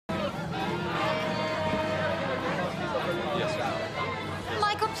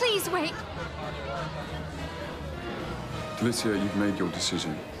Please wait. Delysia, you've made your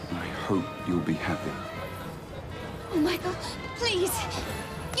decision. I hope you'll be happy. Oh, Michael, please.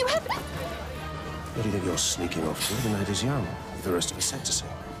 You have... Where do you think you're sneaking off to? The night is young. The rest of us set to sing.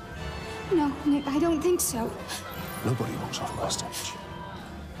 No, Nick, I don't think so. Nobody walks off my stage.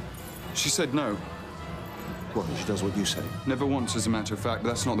 She said no. What, and she does what you say? Never once, as a matter of fact.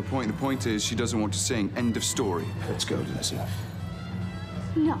 That's not the point. The point is she doesn't want to sing. End of story. Let's go, Delysia.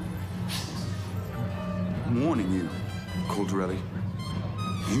 No. I'm warning you, Calderelli.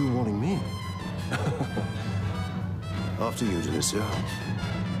 You warning me? After you, Delysia.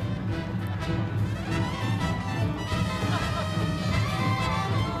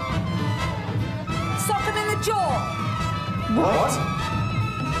 Sock him in the jaw! What?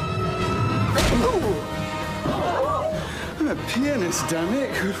 I'm a pianist, damn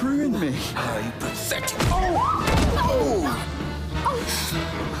it. Could ruin me. Ah, you pathetic. Oh,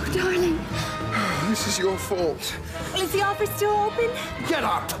 darling. This is your fault. Well, is the office still open? Get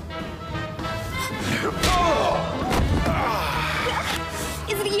up!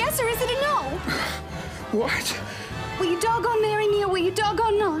 Is it a yes or is it a no? What? Will you doggone marry me or will you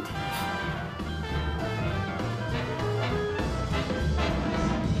doggone not?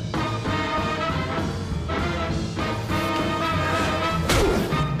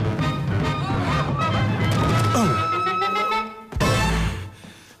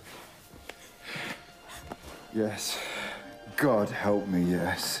 Yes. God help me,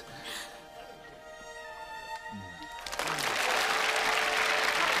 yes.